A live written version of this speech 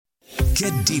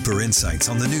Get deeper insights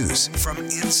on the news from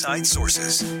inside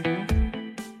sources.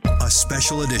 A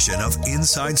special edition of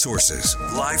Inside Sources,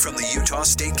 live from the Utah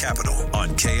State Capitol on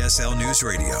KSL News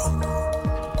Radio.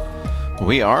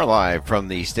 We are live from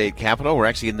the state capitol. We're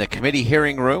actually in the committee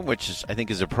hearing room, which I think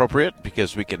is appropriate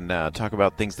because we can talk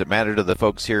about things that matter to the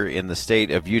folks here in the state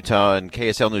of Utah. And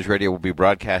KSL News Radio will be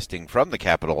broadcasting from the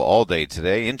Capitol all day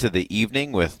today into the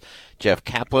evening with Jeff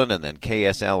Kaplan, and then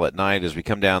KSL at night as we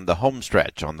come down the home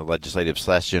stretch on the legislative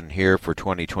session here for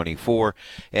 2024.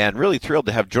 And really thrilled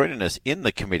to have joining us in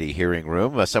the committee hearing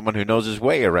room someone who knows his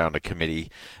way around a committee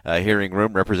hearing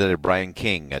room, Representative Brian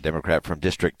King, a Democrat from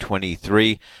District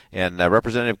 23. And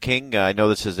Representative King, I know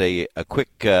this is a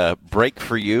quick break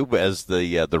for you as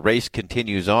the race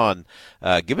continues on.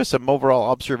 Give us some overall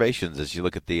observations as you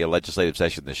look at the legislative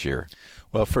session this year.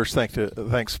 Well, first,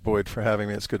 thanks, Boyd, for having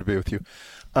me. It's good to be with you.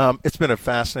 It's been a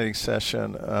fascinating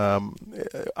session.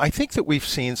 I think that we've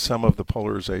seen some of the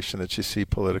polarization that you see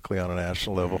politically on a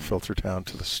national level filter down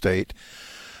to the state.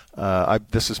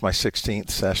 This is my 16th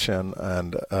session,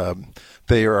 and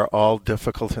they are all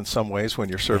difficult in some ways when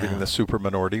you're serving in the super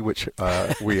minority, which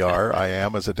we are. I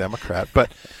am as a Democrat.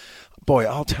 But, boy,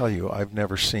 I'll tell you, I've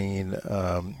never seen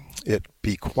it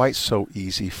be quite so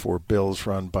easy for bills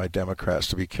run by Democrats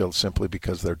to be killed simply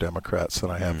because they're Democrats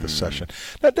than I have this session.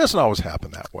 That doesn't always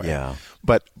happen that way. Yeah.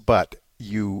 But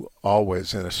you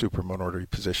always, in a super minority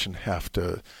position, have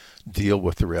to deal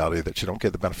with the reality that you don't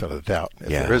get the benefit of the doubt if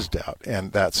there is doubt.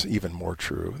 And that's even more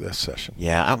true this session.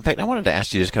 Yeah. In fact, I wanted to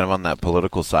ask you just kind of on that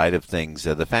political side of things,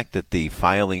 the fact that the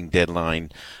filing deadline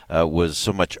was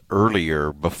so much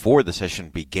earlier before the session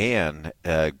began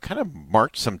kind of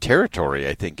marked some territory,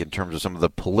 I think, in terms of some of the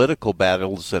political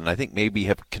battles, and I think maybe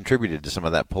have contributed to some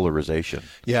of that polarization.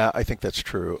 Yeah, I think that's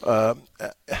true.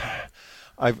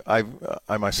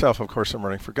 I myself, of course, am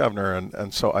running for governor,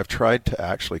 and so I've tried to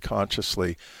actually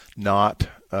consciously not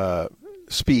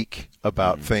speak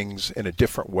about things in a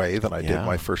different way than I did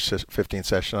my first 15th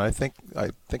session. I think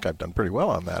I've done pretty well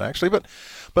on that, actually.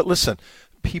 But listen,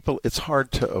 people, it's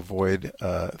hard to avoid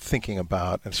thinking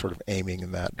about and sort of aiming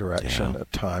in that direction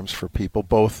at times for people,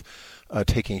 both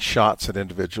taking shots at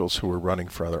individuals who are running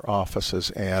for other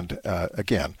offices and,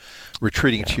 again,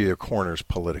 retreating to your corners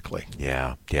politically.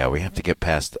 Yeah, we have to get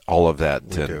past all of that.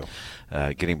 We do.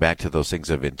 Getting back to those things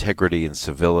of integrity and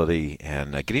civility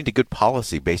and getting to good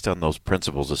policy based on those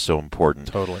principles is so important.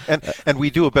 Totally. And we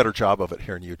do a better job of it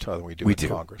here in Utah than we do in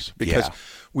Congress. Because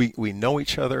we know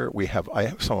each other. I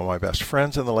have some of my best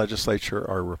friends in the legislature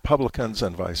are Republicans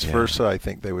and vice versa. I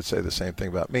think they would say the same thing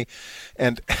about me.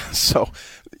 And so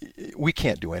we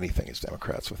can't do anything as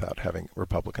Democrats without having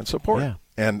Republican support. Yeah.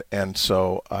 And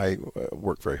so I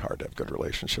work very hard to have good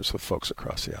relationships with folks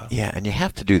across the aisle. Yeah, and you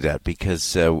have to do that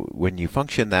because when you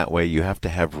function that way, you have to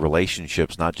have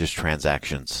relationships, not just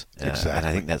transactions. Exactly. And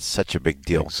I think that's such a big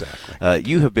deal. Exactly.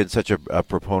 You have been such a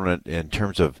proponent in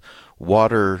terms of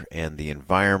water and the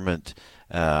environment.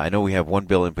 I know we have one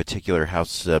bill in particular,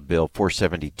 House Bill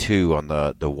 472 on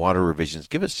the water revisions.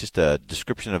 Give us just a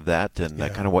description of that and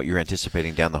kind of what you're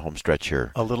anticipating down the home stretch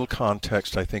here. A little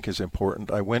context, I think, is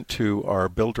important. I went to our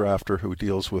bill drafter who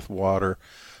deals with water,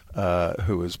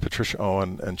 who is Patricia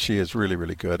Owen, and she is really,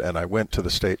 really good. And I went to the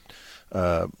state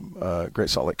Great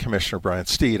Salt Lake Commissioner Brian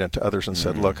Steed and to others and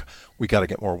said, look, we got to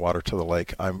get more water to the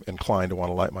lake. I'm inclined to want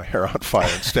to light my hair on fire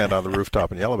and stand on the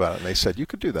rooftop and yell about it. And they said, you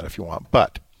could do that if you want,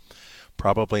 but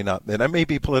probably not. And that may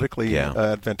be politically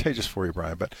advantageous for you,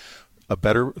 Brian, but a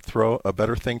better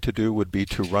thing to do would be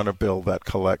to run a bill that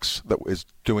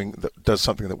does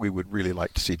something that we would really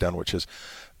like to see done, which is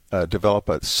develop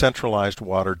a centralized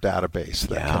water database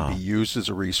that can be used as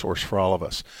a resource for all of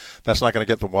us. That's not going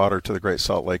to get the water to the Great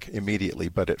Salt Lake immediately,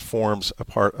 but it forms a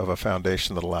part of a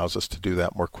foundation that allows us to do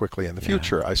that more quickly in the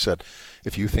future. I said,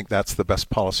 if you think that's the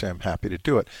best policy, I'm happy to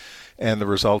do it. And the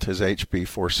result is HB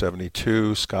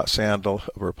 472. Scott Sandel,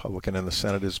 a Republican in the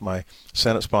Senate, is my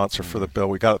Senate sponsor for the bill.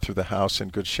 We got it through the House in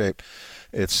good shape.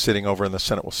 It's sitting over in the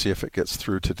Senate. We'll see if it gets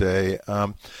through today.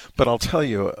 But I'll tell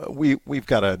you, we've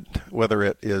got whether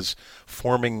it is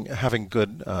having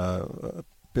good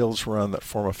bills run that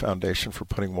form a foundation for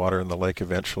putting water in the lake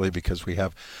eventually, because we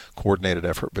have coordinated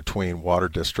effort between water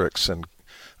districts and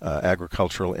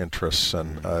agricultural interests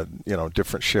and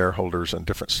different shareholders and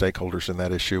different stakeholders in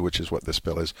that issue, which is what this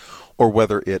bill is, or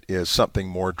whether it is something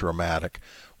more dramatic.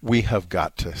 We have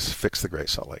got to fix the Great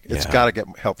Salt Lake. It's got to get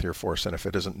healthier for us, and if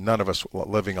it isn't, none of us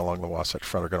living along the Wasatch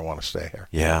Front are going to want to stay here.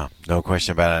 Yeah, no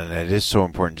question about it. And it is so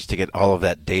important just to get all of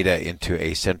that data into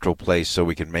a central place so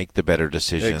we can make the better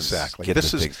decisions. Exactly. Get the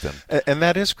things done. And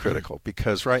that is critical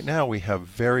because right now we have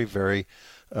very, very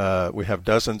We have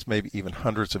dozens, maybe even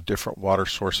hundreds of different water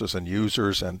sources and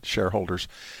users and shareholders,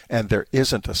 and there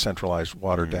isn't a centralized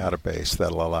water database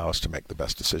that'll allow us to make the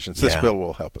best decisions. This bill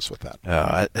will help us with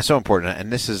that. It's so important.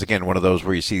 And this is, again, one of those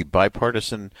where you see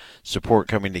bipartisan support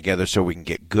coming together so we can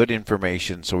get good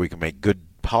information, so we can make good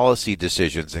policy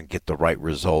decisions and get the right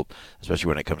result, especially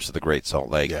when it comes to the Great Salt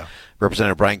Lake. Yeah.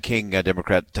 Representative Brian King,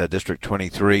 Democrat, District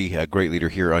 23, a great leader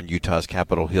here on Utah's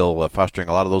Capitol Hill, fostering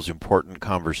a lot of those important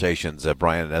conversations.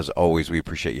 Brian, as always, we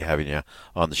appreciate you having you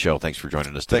on the show. Thanks for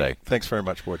joining us today. Thanks very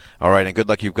much, Boyd. All right, and good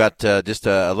luck. You've got just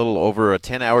a little over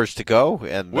 10 hours to go.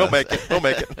 And We'll make it. We'll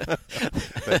make it.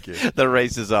 Thank you. The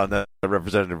race is on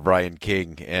Representative Brian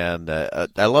King, and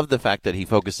I love the fact that he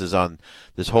focuses on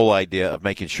this whole idea of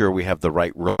making sure we have the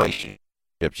right relationships.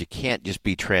 You can't just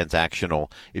be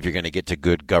transactional if you're going to get to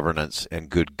good governance and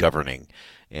good governing.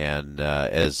 And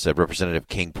as Representative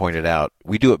King pointed out,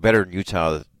 we do it better in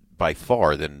Utah by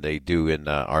far than they do in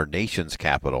our nation's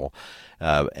capital,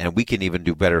 and we can even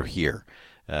do better here.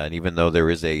 And even though there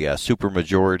is a super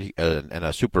majority and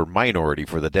a super minority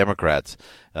for the Democrats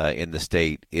in the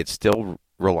state, it still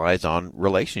relies on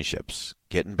relationships,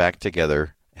 getting back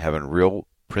together, having real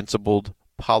principled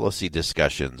policy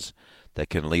discussions that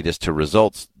can lead us to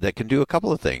results that can do a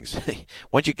couple of things.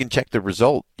 Once you can check the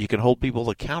result, you can hold people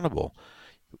accountable.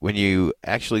 When you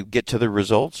actually get to the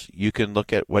results, you can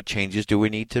look at what changes do we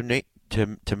need to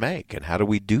make, and how do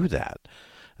we do that.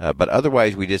 But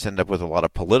otherwise, we just end up with a lot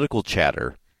of political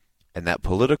chatter, and that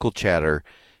political chatter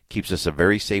keeps us a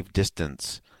very safe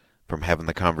distance from having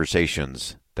the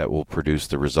conversations that will produce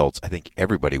the results I think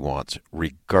everybody wants,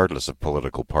 regardless of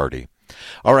political party.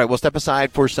 All right, we'll step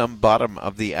aside for some bottom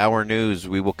of the hour news.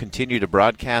 We will continue to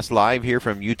broadcast live here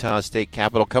from Utah State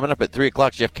Capitol. Coming up at 3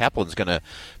 o'clock, Jeff Kaplan's going to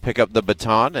pick up the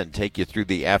baton and take you through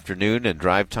the afternoon and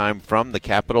drive time from the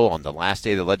Capitol on the last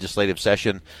day of the legislative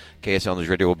session. KSL News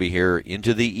Radio will be here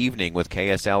into the evening with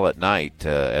KSL at night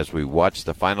as we watch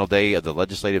the final day of the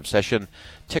legislative session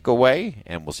tick away,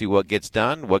 and we'll see what gets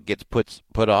done, what gets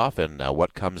put off, and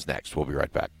what comes next. We'll be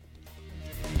right back.